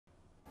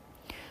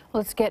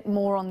Let's get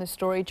more on this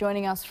story.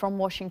 Joining us from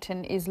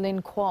Washington is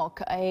Lynn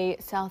Kuok, a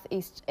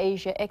Southeast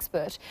Asia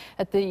expert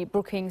at the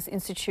Brookings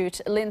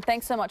Institute. Lynn,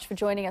 thanks so much for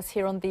joining us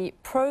here on the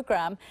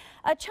program.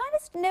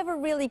 China's never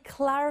really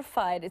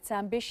clarified its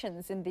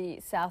ambitions in the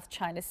South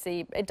China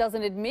Sea. It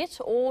doesn't admit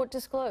or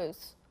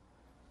disclose.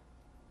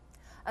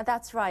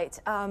 That's right.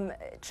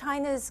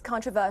 China's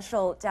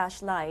controversial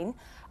dash line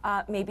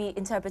may be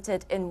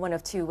interpreted in one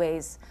of two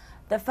ways.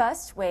 The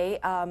first way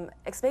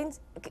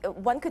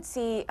one could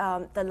see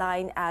the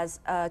line as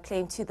a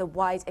claim to the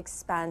wide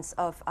expanse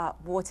of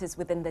waters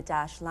within the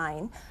dash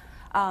line.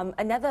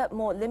 Another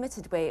more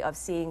limited way of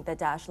seeing the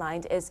dash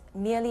line is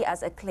merely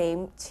as a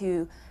claim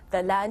to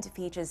the land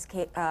features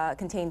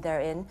contained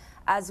therein,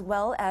 as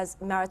well as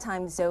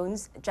maritime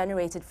zones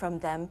generated from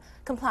them,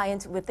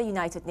 compliant with the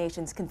United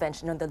Nations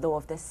Convention on the Law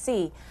of the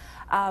Sea.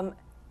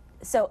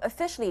 So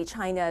officially,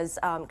 China's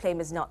claim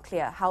is not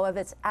clear. However,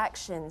 its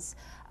actions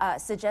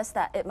suggest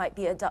that it might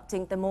be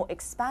adopting the more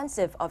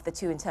expansive of the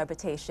two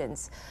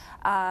interpretations.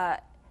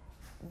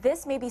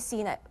 This may be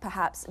seen at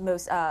perhaps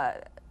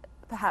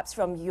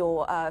from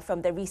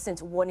the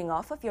recent warning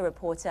off of your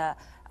reporter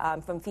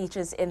from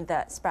features in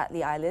the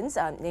Spratly Islands,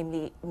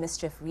 namely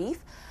Mischief Reef,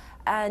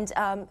 and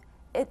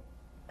it,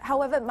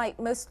 however, might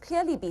most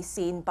clearly be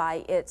seen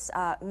by its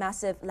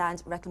massive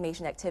land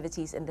reclamation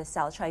activities in the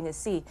South China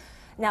Sea.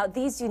 Now,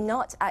 these do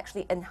not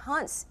actually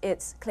enhance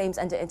its claims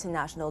under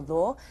international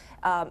law.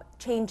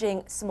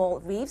 Changing small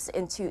reefs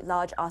into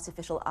large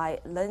artificial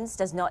islands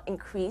does not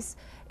increase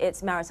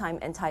its maritime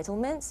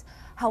entitlements.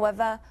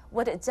 However,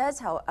 what it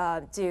does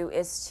do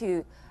is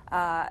to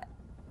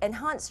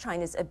enhance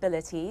China's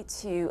ability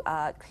to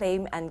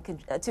claim and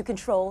to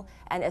control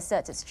and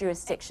assert its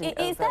jurisdiction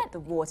over the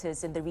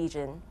waters in the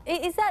region.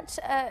 Is that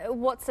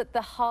what's at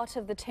the heart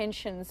of the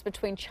tensions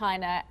between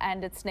China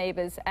and its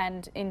neighbors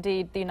and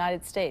indeed the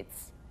United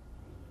States?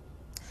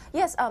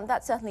 Yes,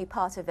 that's certainly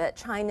part of it.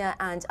 China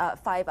and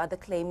 5 other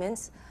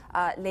claimants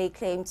lay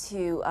claim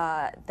to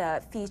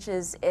the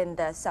features in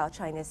the South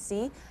China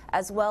Sea,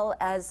 as well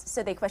as,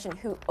 so they question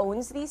who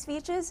owns these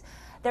features.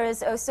 There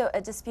is also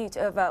a dispute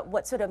over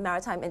what sort of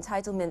maritime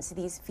entitlements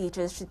these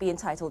features should be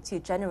entitled to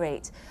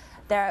generate.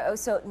 There are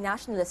also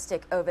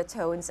nationalistic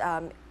overtones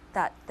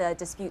that the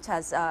dispute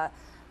has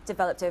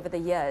developed over the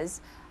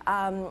years.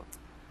 China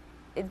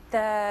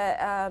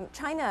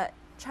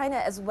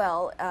as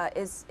well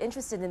is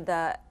interested in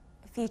the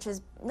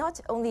features not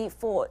only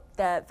for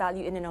their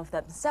value in and of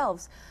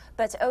themselves,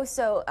 but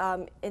also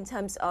in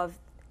terms of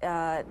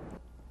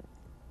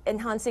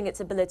enhancing its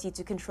ability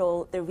to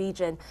control the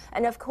region.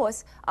 And of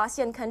course,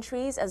 ASEAN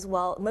countries as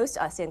well, most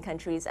ASEAN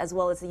countries, as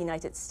well as the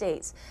United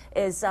States,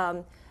 is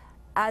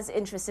as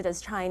interested as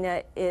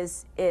China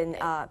is in,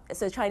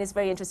 so China is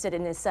very interested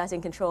in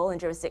asserting control and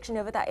jurisdiction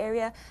over that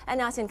area,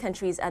 and ASEAN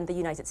countries and the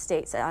United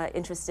States are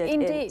interested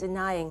in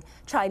denying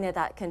China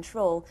that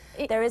control.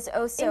 There is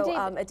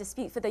also a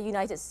dispute for the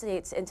United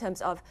States in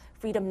terms of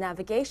freedom of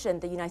navigation.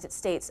 The United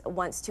States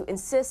wants to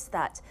insist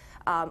that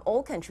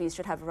all countries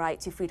should have a right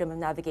to freedom of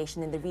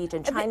navigation in the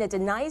region. China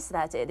denies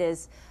that it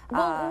is.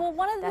 Well,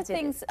 one of the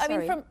things, I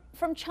mean,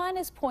 from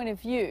China's point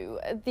of view,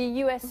 the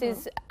U.S.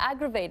 is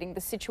aggravating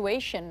the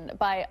situation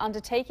by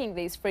undertaking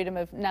these freedom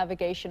of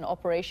navigation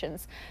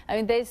operations. I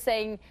mean, they're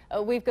saying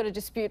we've got a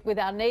dispute with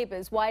our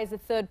neighbors. Why is a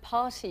third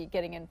party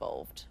getting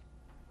involved?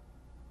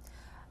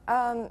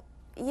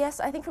 Yes,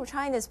 I think from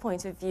China's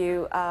point of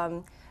view,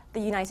 the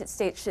United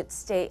States should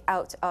stay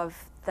out of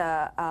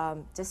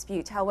the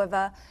dispute.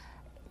 However,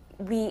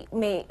 we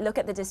may look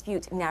at the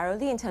dispute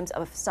narrowly in terms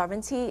of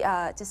sovereignty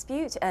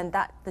dispute, and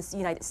that the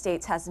United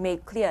States has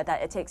made clear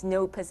that it takes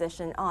no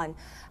position on.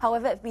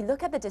 However, if we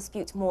look at the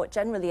dispute more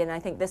generally, and I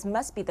think this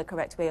must be the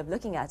correct way of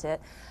looking at it,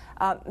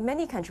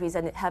 many countries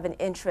have an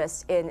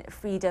interest in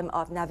freedom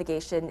of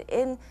navigation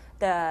in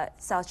the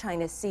South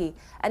China Sea.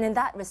 And in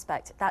that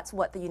respect, that's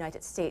what the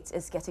United States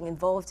is getting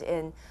involved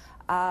in.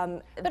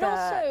 But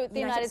also the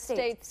United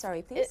States.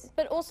 Sorry, please.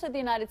 But also the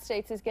United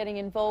States is getting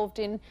involved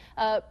in,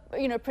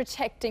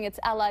 protecting its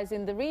allies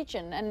in the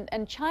region.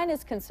 And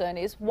China's concern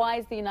is, why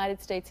is the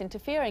United States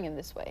interfering in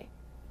this way?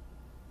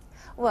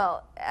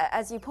 Well,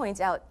 as you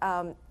point out,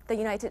 the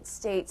United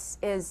States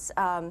is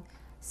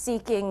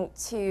seeking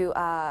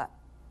to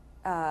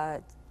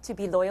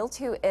be loyal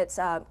to its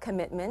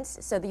commitments.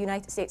 So the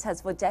United States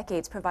has for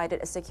decades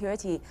provided a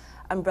security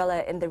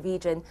umbrella in the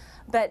region.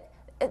 But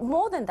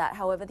more than that,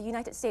 however, the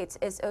United States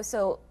is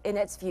also, in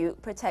its view,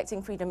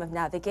 protecting freedom of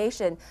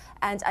navigation.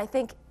 And I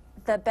think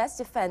the best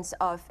defense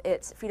of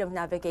its freedom of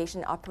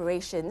navigation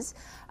operations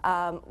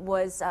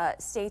was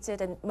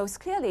stated and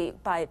most clearly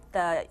by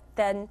the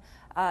then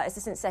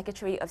Assistant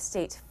Secretary of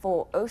State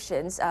for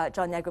Oceans,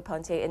 John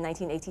Negroponte, in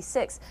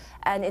 1986.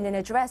 And in an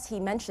address,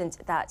 he mentioned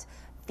that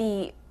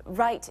the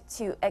right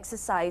to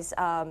exercise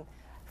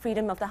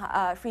freedom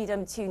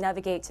to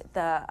navigate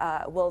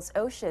the world's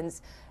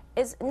oceans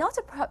is not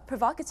a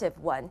provocative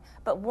one,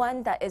 but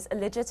one that is a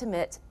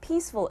legitimate,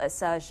 peaceful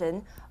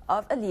assertion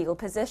of a legal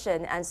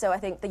position. And so I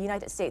think the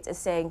United States is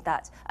saying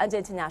that under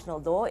international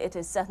law, it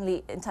is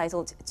certainly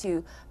entitled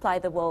to ply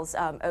the world's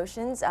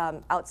oceans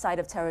outside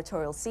of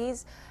territorial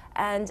seas,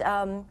 and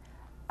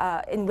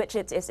in which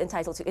it is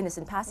entitled to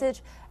innocent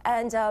passage.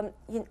 And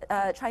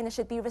China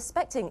should be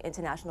respecting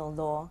international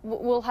law.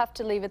 We'll have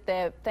to leave it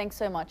there. Thanks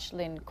so much,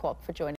 Lynn Kuok, for joining us.